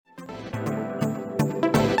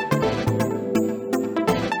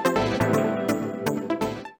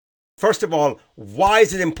first of all, why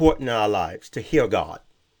is it important in our lives to hear God?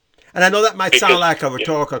 And I know that might sound like a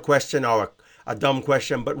rhetorical question or a dumb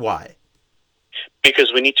question, but why?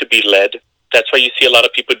 Because we need to be led. That's why you see a lot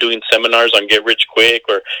of people doing seminars on get rich quick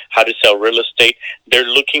or how to sell real estate. They're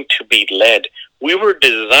looking to be led. We were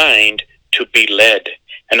designed to be led.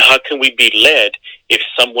 And how can we be led if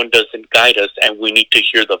someone doesn't guide us, and we need to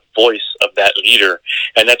hear the voice of that leader?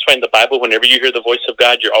 And that's why in the Bible, whenever you hear the voice of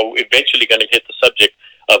God, you're eventually going to hit the subject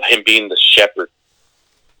of him being the shepherd.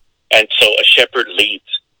 And so a shepherd leads.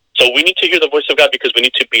 So we need to hear the voice of God because we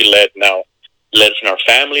need to be led now. Led in our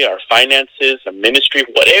family, our finances, our ministry,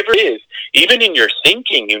 whatever it is. Even in your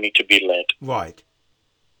thinking, you need to be led. Right.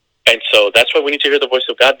 And so that's why we need to hear the voice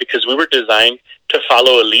of God, because we were designed to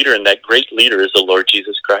follow a leader, and that great leader is the Lord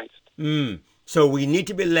Jesus Christ. So we need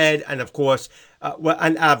to be led, and of course,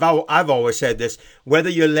 and I've always said this, whether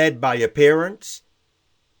you're led by your parents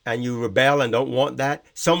and you rebel and don't want that,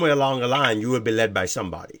 somewhere along the line, you will be led by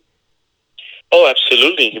somebody. Oh,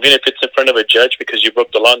 absolutely. Even if it's in front of a judge because you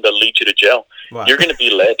broke the law and they'll lead you to jail, right. You're going to be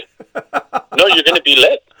led. No, you're going to be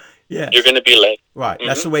led. Yes. You're going to be led. Right. Mm-hmm.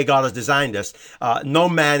 That's the way God has designed us. No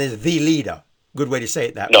man is the leader. Good way to say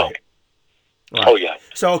it that way. Right. Oh, yeah.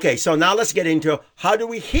 So, okay. So now let's get into how do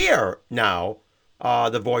we hear now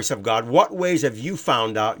the voice of God? What ways have you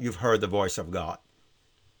found out you've heard the voice of God?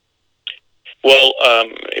 Well,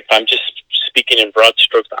 if I'm just speaking in broad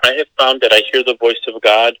strokes, I have found that I hear the voice of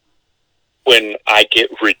God when I get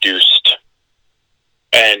reduced.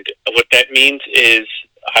 And what that means is,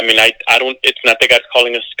 I don't, it's not that God's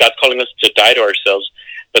calling us to die to ourselves,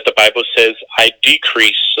 but the Bible says, I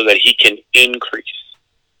decrease so that he can increase.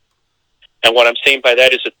 And what I'm saying by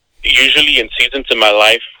that is that usually in seasons in my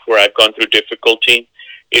life where I've gone through difficulty,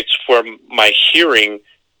 it's where my hearing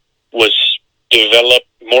was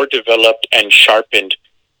more developed and sharpened,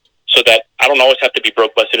 so that I don't always have to be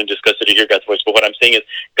broke, busted, and disgusted to hear God's voice. But what I'm saying is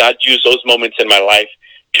God used those moments in my life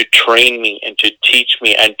to train me and to teach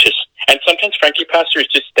me and sometimes, frankly, Pastor,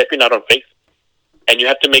 it's just stepping out on faith. And you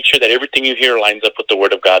have to make sure that everything you hear lines up with the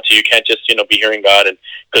Word of God. So you can't just, be hearing God, and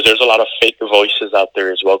because there's a lot of fake voices out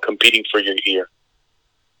there as well competing for your ear.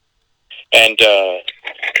 And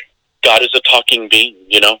God is a talking being,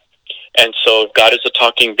 And so if God is a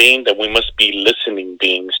talking being, then we must be listening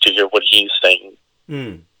beings to hear what he's saying.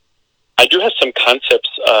 I do have some concepts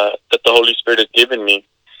that the Holy Spirit has given me.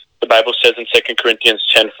 The Bible says in 2 Corinthians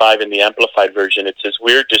 10:5 in the Amplified Version, it says,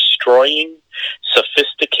 we're destroying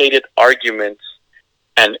sophisticated arguments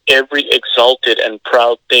and every exalted and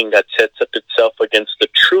proud thing that sets up itself against the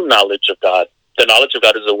true knowledge of God. The knowledge of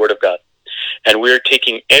God is the Word of God. And we are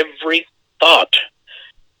taking every thought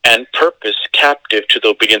and purpose captive to the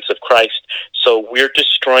obedience of Christ. So we're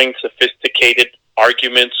destroying sophisticated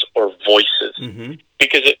arguments or voices. Mm-hmm.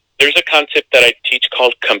 Because there's a concept that I teach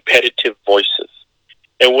called competitive voices.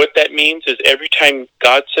 And what that means is every time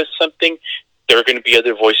God says something, there are going to be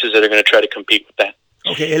other voices that are going to try to compete with that.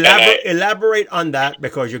 Okay, elaborate on that,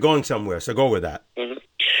 because you're going somewhere, so go with that. Mm-hmm.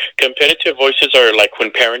 Competitive voices are like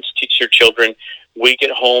when parents teach their children, we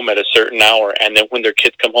get home at a certain hour, and then when their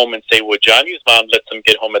kids come home and say, well, Johnny's mom lets them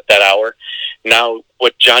get home at that hour. Now,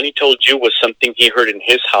 what Johnny told you was something he heard in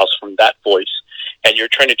his house from that voice, and you're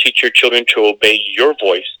trying to teach your children to obey your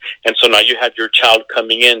voice. And so now you have your child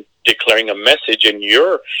coming in declaring a message in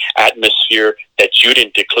your atmosphere that you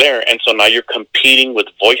didn't declare. And so now you're competing with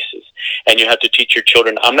voices. And you have to teach your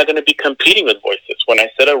children, I'm not going to be competing with voices. When I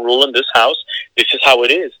set a rule in this house, this is how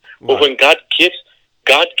it is. Right. But when God gives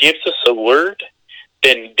us a word,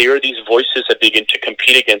 then there are these voices that begin to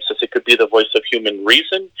compete against us. It could be the voice of human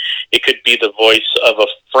reason. It could be the voice of a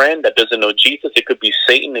friend that doesn't know Jesus. It could be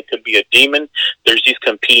Satan. It could be a demon. There's these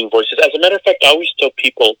competing voices. As a matter of fact, I always tell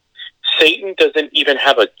people, Satan doesn't even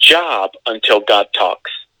have a job until God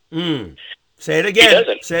talks. Say it again. He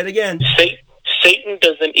doesn't. Say it again. Satan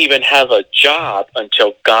doesn't even have a job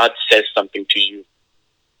until God says something to you.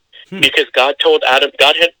 Because God told Adam,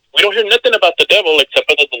 we don't hear nothing about the devil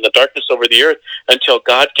except other than the darkness over the earth until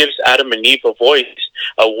God gives Adam and Eve a voice,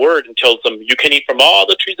 a word, and tells them, you can eat from all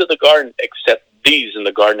the trees of the garden except these in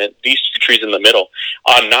the garden, and these two trees in the middle.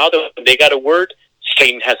 Now that they got a word,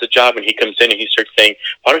 Satan has a job, and he comes in and he starts saying,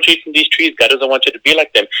 why don't you eat from these trees? God doesn't want you to be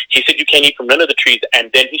like them. He said you can't eat from none of the trees, and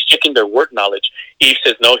then he's checking their word knowledge. Eve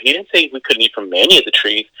says, no, he didn't say we couldn't eat from any of the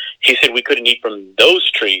trees. He said we couldn't eat from those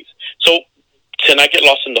trees. So can I get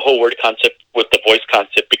lost in the whole word concept with the voice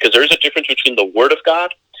concept? Because there is a difference between the word of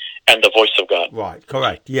God and the voice of God. Right,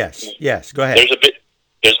 correct. Yes, go ahead. There's a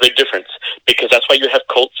big difference, because that's why you have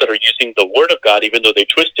cults that are using the word of God, even though they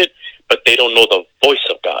twist it, but they don't know the voice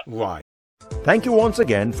of God. Right. Thank you once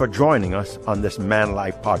again for joining us on this Man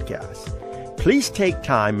Life podcast. please take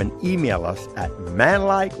time and email us at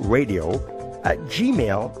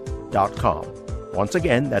manlikeradio@gmail.com. Once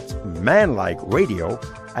again, that's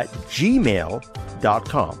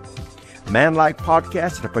manlikeradio@gmail.com. Manlike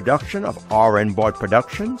Podcast is a production of R.N. Boyd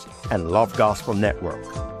Productions and Love Gospel Network.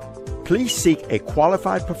 Please seek a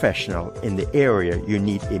qualified professional in the area you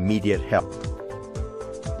need immediate help.